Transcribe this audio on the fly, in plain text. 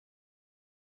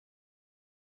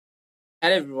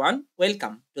Hello everyone,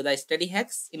 welcome to the Study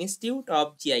Hacks Institute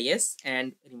of GIS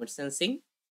and Remote Sensing.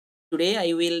 Today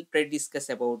I will try to discuss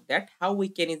about that how we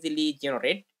can easily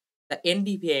generate the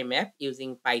NDVI map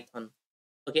using Python.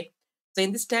 Okay, so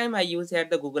in this time I use here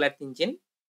the Google Earth Engine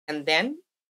and then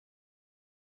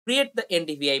create the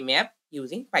NDVI map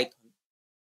using Python.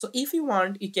 So if you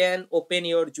want, you can open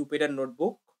your Jupyter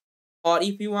notebook, or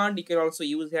if you want, you can also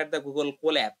use here the Google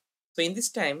Colab. So in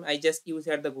this time I just use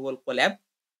here the Google Colab.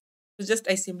 So just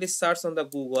I simply search on the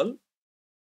Google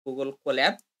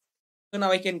Colab. So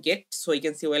now I can get, so you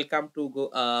can see welcome to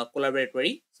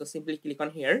collaboratory. So simply click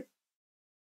on here.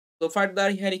 So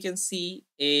further here you can see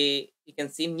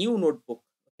new notebook.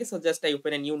 Okay, so just I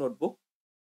open a new notebook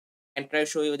and try to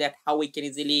show you that how we can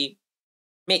easily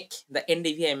make the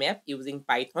NDVI map using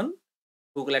Python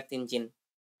Google Earth Engine.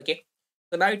 Okay,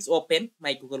 so now it's open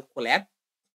my Google Colab.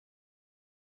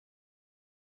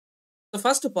 So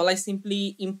first of all, I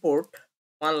simply import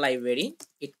one library.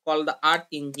 It's called the Earth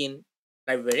Engine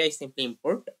library. I simply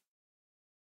import.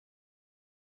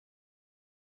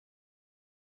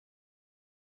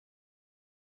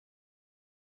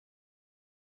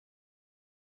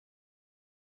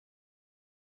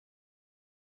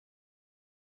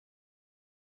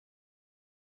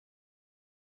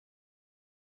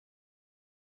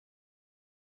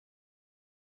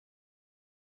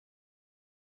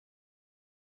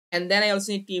 And then I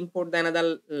also need to import the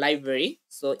another library.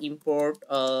 So import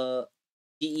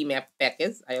GE map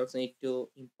package. I also need to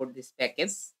import this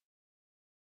package.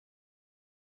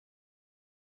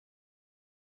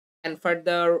 And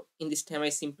further in this time I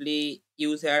simply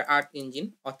use our Earth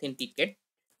Engine authenticate.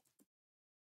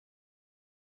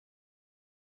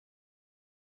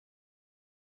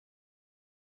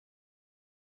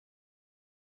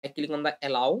 I click on the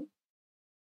allow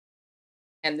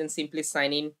and then simply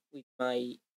sign in with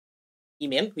my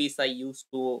email which I use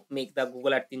to make the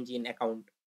Google Earth Engine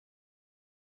account.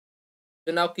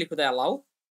 So now click on the allow.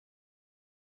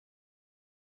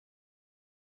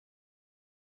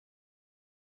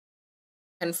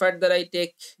 And further I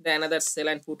take the another cell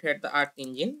and put here the Earth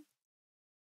Engine.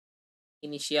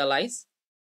 Initialize.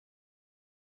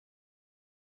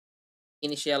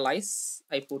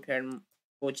 I put here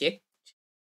project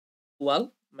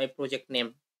my project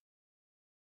name.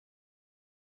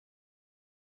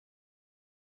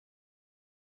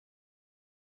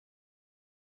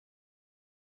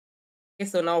 Okay,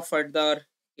 so now further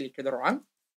click to the run.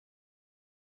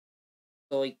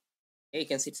 So you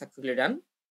can see it's successfully done.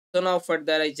 So now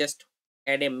further I just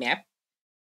add a map.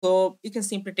 So you can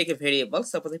simply take a variable.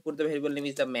 Suppose I put the variable name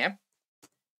is the map,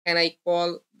 and I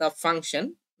call the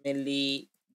function mainly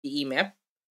the map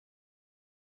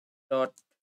dot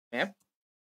map,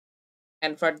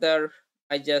 and further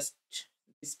I just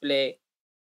display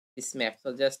this map.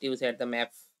 So just use here the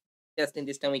map. Just in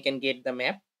this time we can get the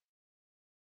map.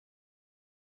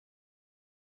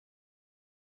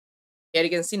 Here you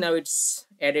can see now it's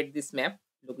added this map.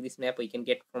 Look, this map we can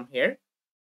get from here.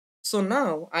 So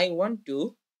now I want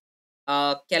to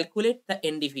calculate the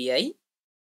NDVI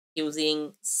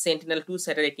using Sentinel-2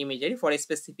 satellite imagery for a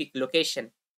specific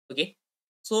location. Okay.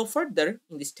 So further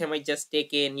in this time I just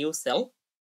take a new cell,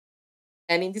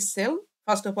 and in this cell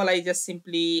first of all I just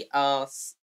simply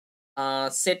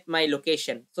set my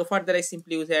location. So further I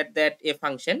simply use that a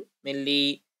function.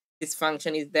 Mainly this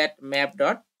function is that map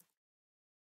dot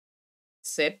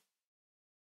set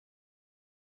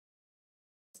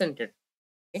center.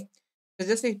 Okay. So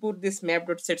just I put this map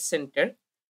dot set center,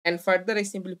 and further I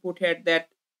simply put here that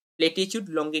latitude,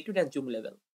 longitude, and zoom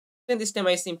level. Then this time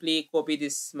I simply copy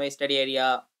this my study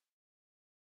area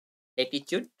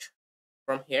latitude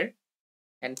from here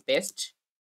and paste,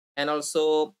 and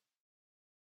also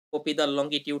copy the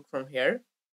longitude from here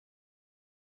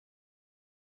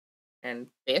and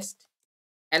paste,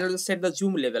 and we'll set the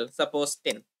zoom level, suppose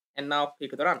 10, and now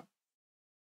click the run.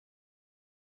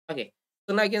 Okay,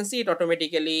 so now I can see it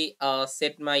automatically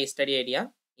set my study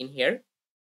area in here.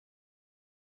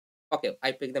 Okay,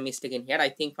 I picked the mistake in here. I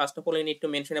think first of all I need to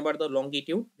mention about the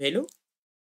longitude value,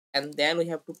 and then we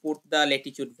have to put the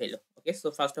latitude value. Okay,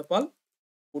 so first of all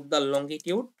put the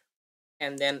longitude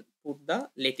and then put the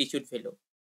latitude value.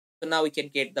 So now we can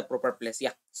get the proper place.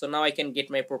 Yeah, so now I can get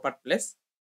my proper place.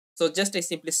 So just I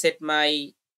simply set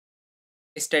my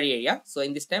study area. So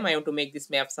in this time I want to make this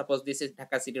map. Suppose this is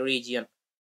Dhaka city region.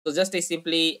 So just I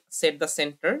simply set the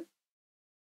center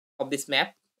of this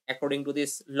map according to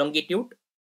this longitude,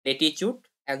 latitude,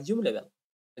 and zoom level.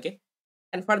 Okay,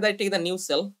 and further I take the new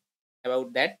cell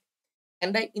about that,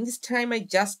 and in this time I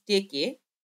just take a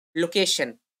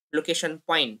location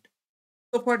point.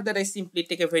 So for that I simply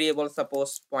take a variable,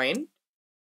 suppose point,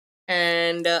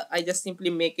 and I just simply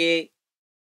make a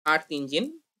earth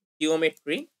engine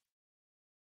geometry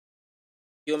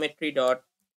dot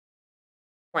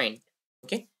point.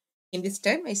 Okay, in this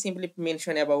time I simply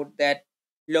mention about that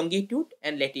longitude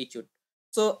and latitude.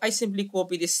 So I simply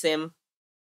copy the same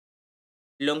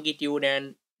longitude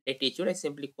and latitude. I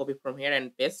simply copy from here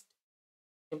and paste.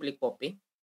 Simply copy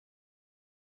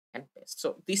and paste.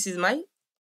 So this is my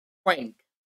point.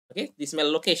 Okay, this is my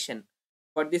location.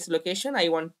 For this location I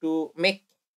want to make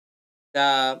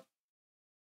the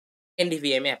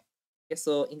NDVI map. Okay,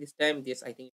 so in this time this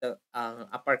I think the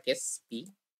uppercase P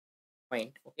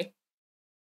point.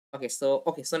 Okay, so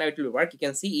now it will work. You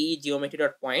can see geometry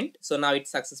dot point. So now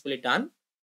it's successfully done.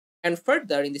 And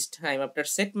further in this time, after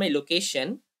set my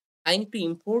location, I need to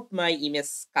import my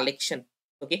image collection.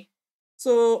 Okay,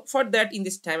 so for that in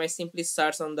this time I simply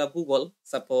search on the Google,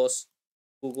 suppose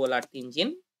Google Earth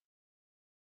Engine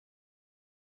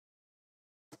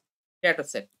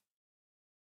dataset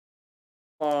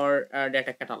or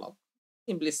data catalog.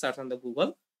 Simply search on the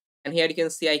Google, and here you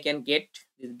can see I can get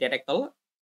this data catalog,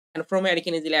 and from here I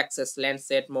can easily access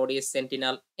Landsat, Modis,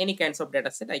 Sentinel, any kinds of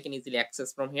data set I can easily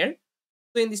access from here.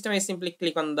 So in this time I simply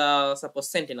click on the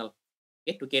suppose Sentinel.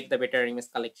 Okay, to get the better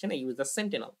image collection I use the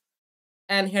Sentinel,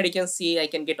 and here you can see I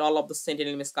can get all of the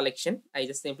Sentinel image collection. I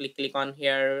just simply click on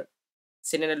here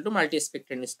Sentinel to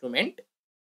multi-spectral instrument,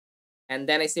 and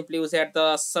then I simply use here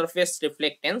the surface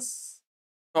reflectance,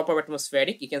 top of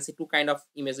atmospheric. You can see two kind of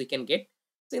image we can get.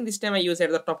 So in this time I use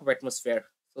here the top of atmosphere.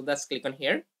 So let's click on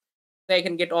here. So I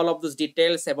can get all of those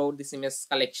details about this image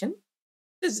collection.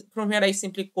 From here I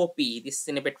simply copy this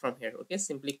snippet from here. Okay,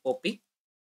 simply copy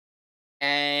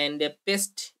and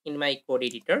paste in my code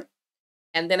editor,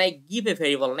 and then I give a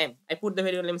variable name. I put the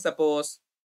variable name, suppose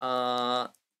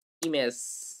image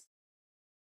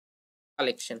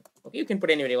collection. Okay, you can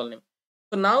put any variable name.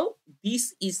 So now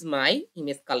this is my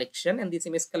image collection, and this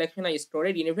image collection I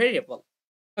stored in a variable.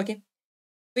 Okay,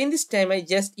 so in this time I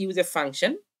just use a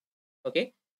function.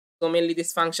 Okay, so mainly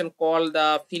this function called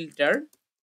the filter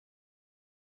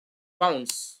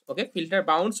bounds. Okay, filter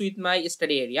bounds with my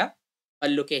study area or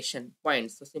location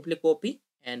points. So simply copy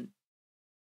and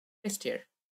paste here.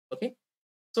 Okay,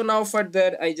 so now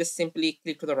further I just simply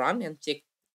click to the run and check.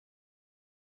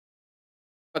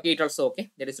 Okay, it also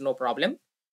okay, there is no problem.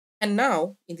 And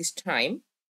now in this time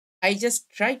I just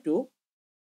try to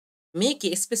make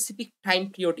a specific time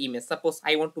period image. Suppose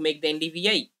I want to make the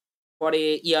NDVI for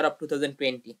a year of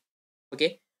 2020,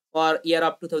 okay, or year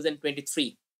of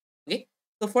 2023. Okay,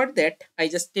 so for that I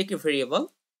just take a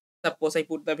variable. Suppose I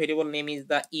put the variable name is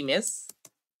the image,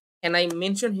 and I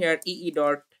mention here ee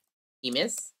dot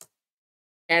image,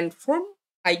 and from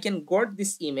I can got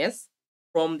this image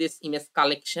from this image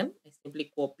collection. I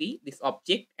simply copy this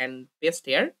object and paste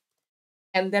here,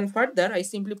 and then further I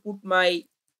simply put my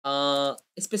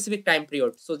specific time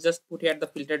period. So just put here the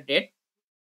filter date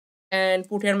and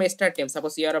put here my start time.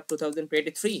 Suppose year of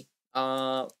 2023,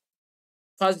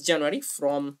 1st January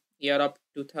from year of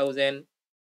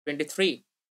 2023,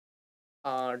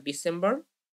 December,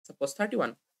 suppose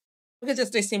 31. Okay,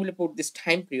 just I simply put this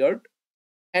time period,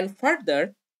 and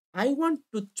further I want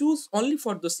to choose only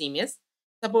for those images.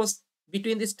 Suppose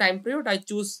between this time period I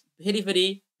choose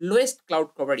very lowest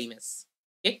cloud cover image.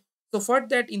 Okay, so for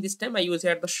that in this time I use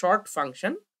here the short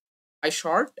function. I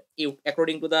short you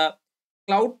according to the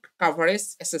cloud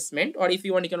coverage assessment, or if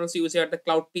you want you can also use here the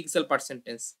cloud pixel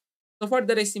percentage. So for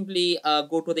that I simply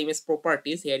go to the image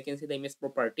properties. Here you can see the image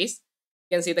properties.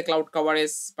 You can see the cloud coverage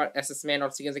assessment,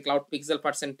 or you can see cloud pixel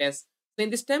percentage. So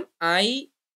in this time I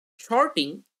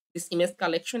shorting this image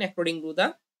collection according to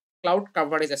the cloud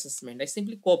coverage assessment. I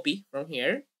simply copy from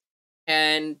here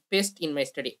and paste in my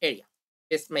study area.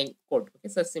 Paste my code. Okay,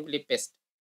 so simply paste.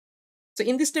 So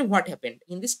in this time what happened?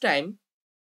 In this time,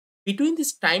 between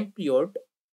this time period,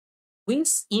 which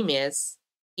image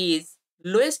is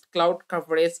lowest cloud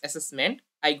coverage assessment,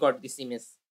 I got this image.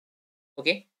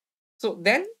 Okay, so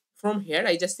then from here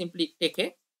I just simply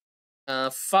take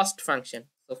a first function.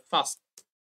 So first,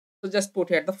 so just put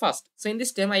here the first. So in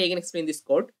this time I again explain this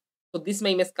code. So this is my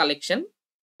image collection.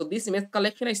 So this image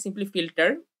collection I simply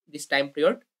filter this time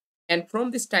period, and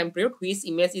from this time period which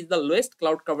image is the lowest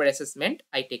cloud cover assessment,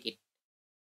 I take it.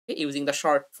 Okay, using the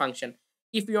short function.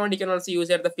 If you want you can also use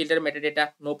here the filter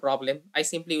metadata, no problem. I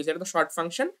simply use here the short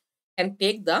function and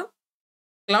take the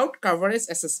cloud coverage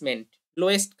assessment,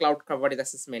 lowest cloud coverage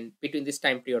assessment between this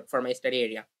time period for my study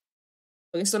area.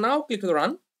 Okay, so now click to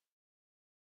run.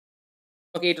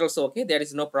 Okay, it also okay, there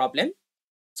is no problem.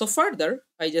 So further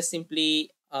I just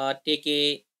simply take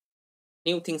a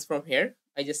new things from here.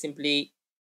 I just simply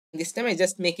this time I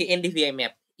just make a NDVI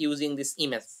map using this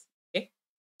image. Okay,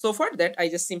 So for that, I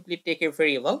just simply take a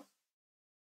variable,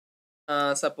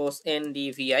 suppose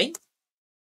NDVI,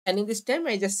 and in this time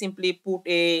I just simply put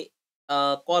a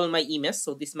call my image.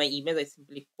 So this my image, I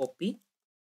simply copy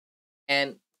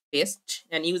and paste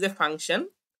and use a function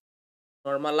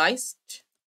normalized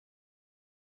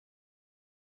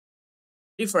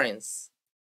difference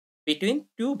between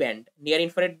two band, near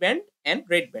infrared band and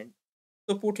red band.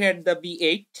 So put here the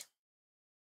B8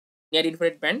 near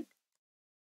infrared band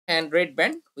and red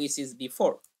band, which is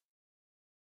B4.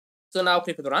 So now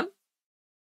click to run.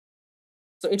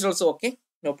 So it's also okay,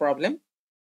 no problem.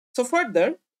 So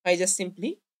further, I just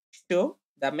simply show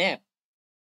the map.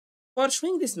 For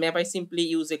showing this map, I simply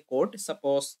use a code.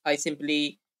 Suppose I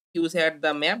simply use here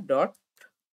the map dot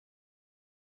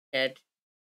add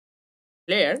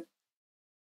layer,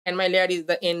 and my layer is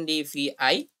the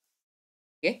NDVI.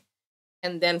 Okay,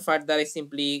 and then further I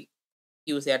simply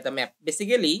use here the map.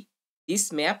 Basically,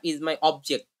 this map is my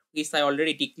object, which I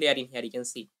already declared in here. You can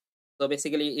see. So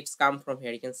basically, it's come from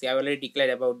here. You can see I already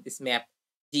declared about this map,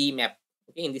 G map.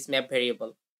 Okay, in this map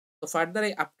variable. So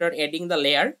further, after adding the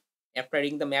layer, after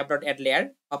adding the map dot add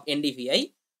layer of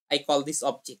NDVI, I call this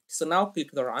object. So now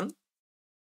click the run.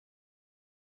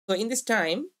 So in this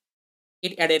time,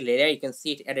 it added layer. You can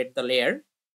see it added the layer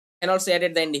and also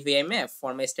added the NDVI map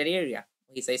for my study area,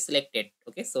 which I selected.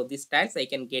 Okay, so this tiles I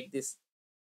can get this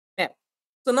map.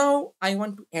 So now I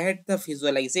want to add the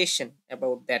visualization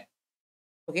about that.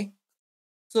 Okay,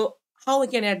 so how we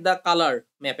can add the color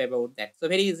map about that? So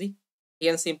very easy. You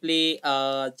can simply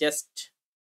just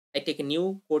I take a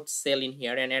new code cell in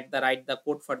here and write the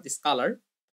code for this color.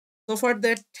 So for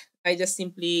that, I just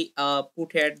simply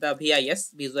put here the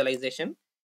VIS visualization,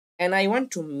 and I want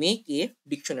to make a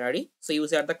dictionary. So use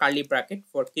here the curly bracket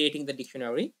for creating the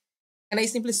dictionary, and I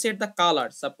simply set the color.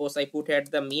 Suppose I put here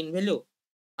the mean value.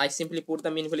 I simply put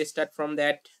the mean value start from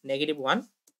that -1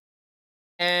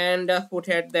 and put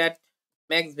here that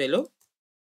max value.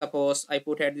 Suppose I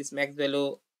put here this max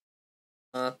value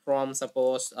from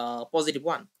suppose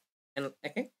 +1, and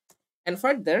okay, and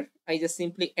further I just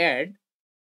simply add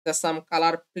the some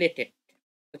color plated.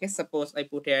 Okay, suppose I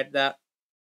put here the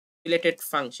plated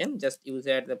function, just use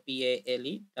here the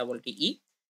PALE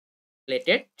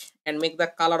plated and make the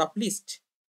color of list.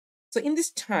 So in this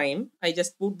time I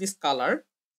just put this color,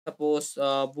 suppose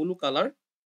blue color,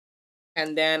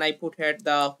 and then I put here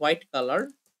the white color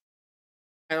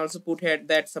and also put here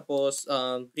that suppose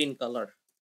green color.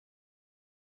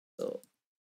 So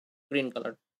green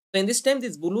color. So in this time,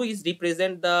 this blue is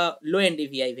represent the low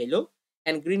NDVI value,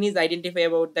 and green is identify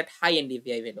about that high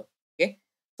NDVI value. Okay.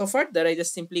 So further, I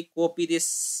just simply copy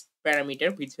this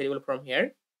parameter, which variable from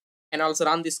here, and also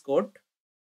run this code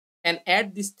and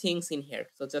add these things in here.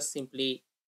 So just simply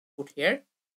put here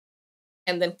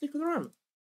and then click run.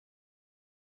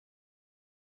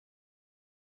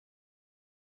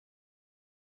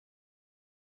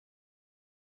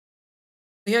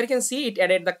 So here you can see it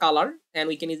added the color, and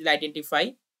we can easily identify.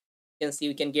 You can see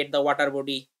we can get the water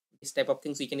body, this type of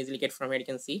things we can easily get from here. You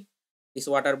can see this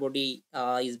water body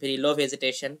is very low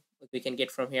vegetation, we can get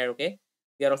from here. Okay,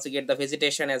 we also get the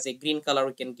vegetation as a green color,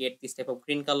 we can get this type of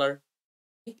green color.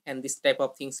 Okay? And this type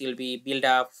of things will be build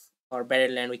up or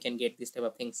barren land, we can get this type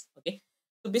of things. Okay,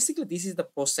 so basically this is the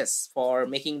process for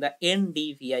making the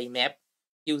NDVI map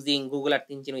using Google Earth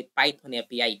Engine with Python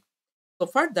API. So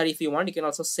further, if you want, you can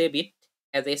also save it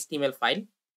as a HTML file.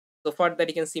 So for that,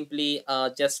 you can simply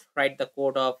just write the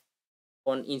code of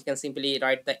on. You can simply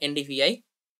write the NDVI,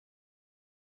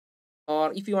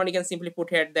 or if you want, you can simply put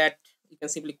here that you can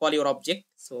simply call your object.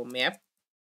 So map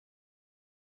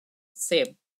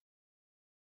save,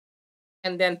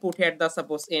 and then put here the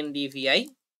suppose NDVI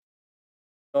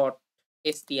dot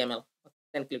HTML.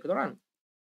 Then click to run,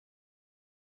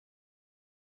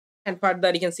 and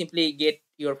further you can simply get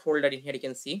your folder in here. You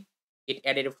can see it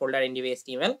added a folder NDVI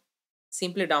HTML.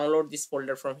 Simply download this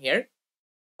folder from here,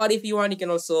 or if you want, you can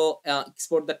also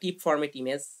export the TIFF format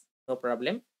image, no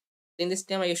problem. In this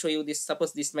time I show you this.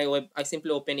 Suppose this my web, I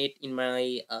simply open it in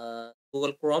my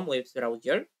Google Chrome web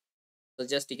browser. So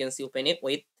just you can see open it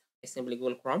with simply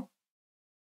Google Chrome.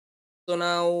 So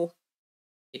now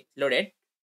it loaded.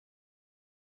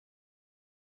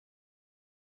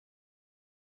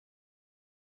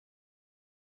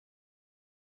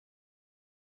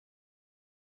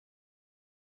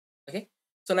 Okay,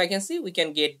 so now I can see we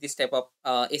can get this type of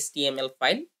HTML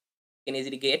file. You can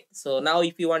easily get. So now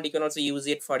if you want, you can also use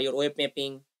it for your web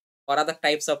mapping or other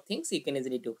types of things you can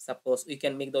easily do. Suppose we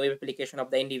can make the web application of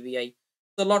the NDVI.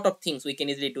 So a lot of things we can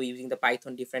easily do using the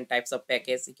Python, different types of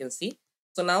packages you can see.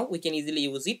 So now we can easily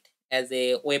use it as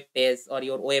a web page or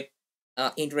your web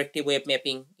interactive web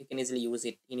mapping. You can easily use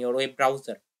it in your web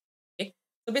browser.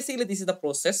 So basically, this is the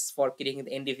process for creating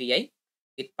the NDVI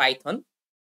with Python.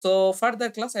 So further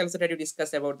class, I also try to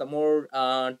discuss about the more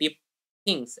deep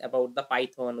things about the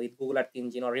Python with Google Earth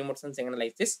Engine or remote sensing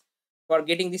analysis. For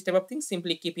getting this type of things,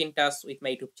 simply keep in touch with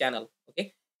my YouTube channel.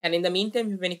 Okay. And in the meantime,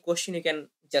 if you have any question, you can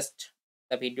just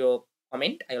the video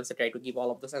comment. I also try to give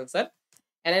all of those answer.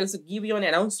 And I also give you an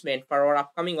announcement for our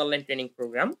upcoming online training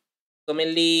program. So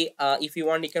mainly, if you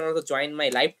want, you can also join my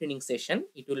live training session.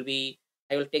 It will be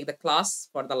I will take the class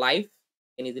for the live.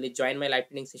 You can easily join my live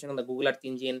training session on the Google Earth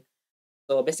Engine.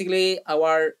 So basically,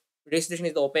 our registration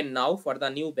is open now for the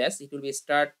new batch. It will be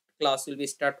class will be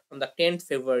start on the 10th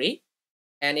February,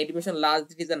 and admission last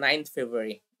date is the 9th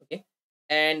February. Okay,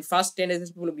 and first 10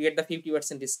 days people will get the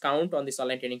 50% discount on this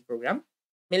online training program.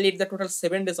 Mainly, it's the total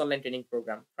 7 days online training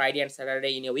program. Friday and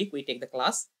Saturday in a week we take the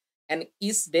class, and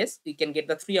each days we can get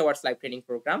the 3 hours live training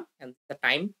program and the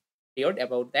time period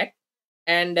about that.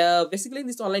 And basically, in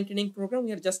this online training program,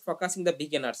 we are just focusing the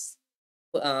beginners.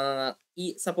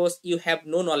 Suppose you have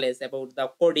no knowledge about the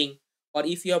coding, or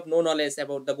if you have no knowledge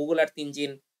about the Google Earth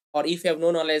Engine, or if you have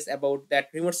no knowledge about that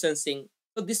remote sensing,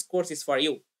 so this course is for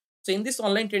you. So in this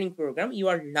online training program, you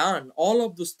are learn all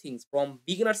of those things from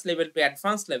beginners level to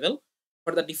advanced level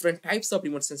for the different types of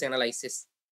remote sensing analysis.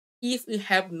 If you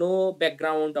have no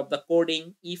background of the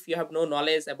coding, if you have no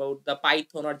knowledge about the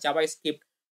Python or JavaScript,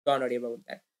 don't worry about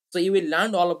that. So you will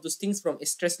learn all of those things from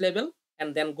stress level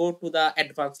and then go to the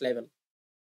advanced level,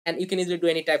 and you can easily do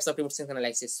any types of remote sensing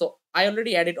analysis. So I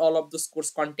already added all of those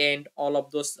course content, all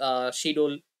of those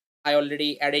schedule. I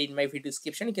already added in my video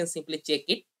description. You can simply check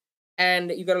it, and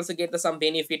you can also get the some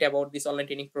benefit about this online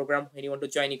training program. When you want to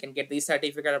join, you can get the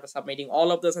certificate of submitting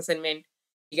all of those assignment.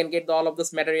 You can get all of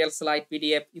those materials like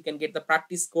PDF. You can get the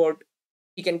practice code.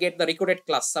 You can get the recorded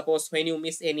class. Suppose when you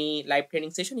miss any live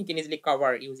training session, you can easily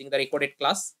cover using the recorded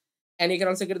class, and you can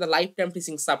also get the lifetime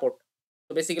teaching support.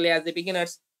 So basically, as the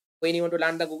beginners, when you want to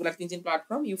learn the Google Earth Engine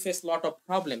platform, you face a lot of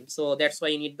problems. So that's why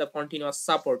you need the continuous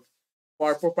support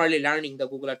for properly learning the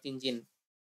Google Earth Engine.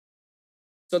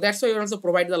 So that's why you also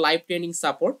provide the live training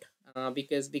support,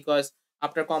 because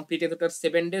after completing the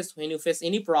 7 days, when you face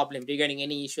any problem regarding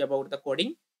any issue about the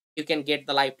coding, you can get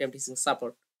the lifetime teaching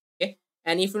support. Okay,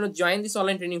 and if you want to join this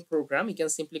online training program, you can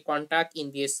simply contact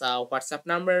in this WhatsApp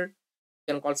number.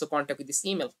 You can also contact with this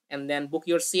email, and then book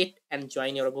your seat and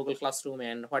join your Google Classroom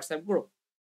and WhatsApp group.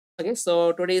 Okay,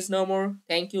 so today is no more.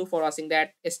 Thank you for watching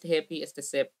that. Stay happy, stay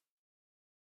safe.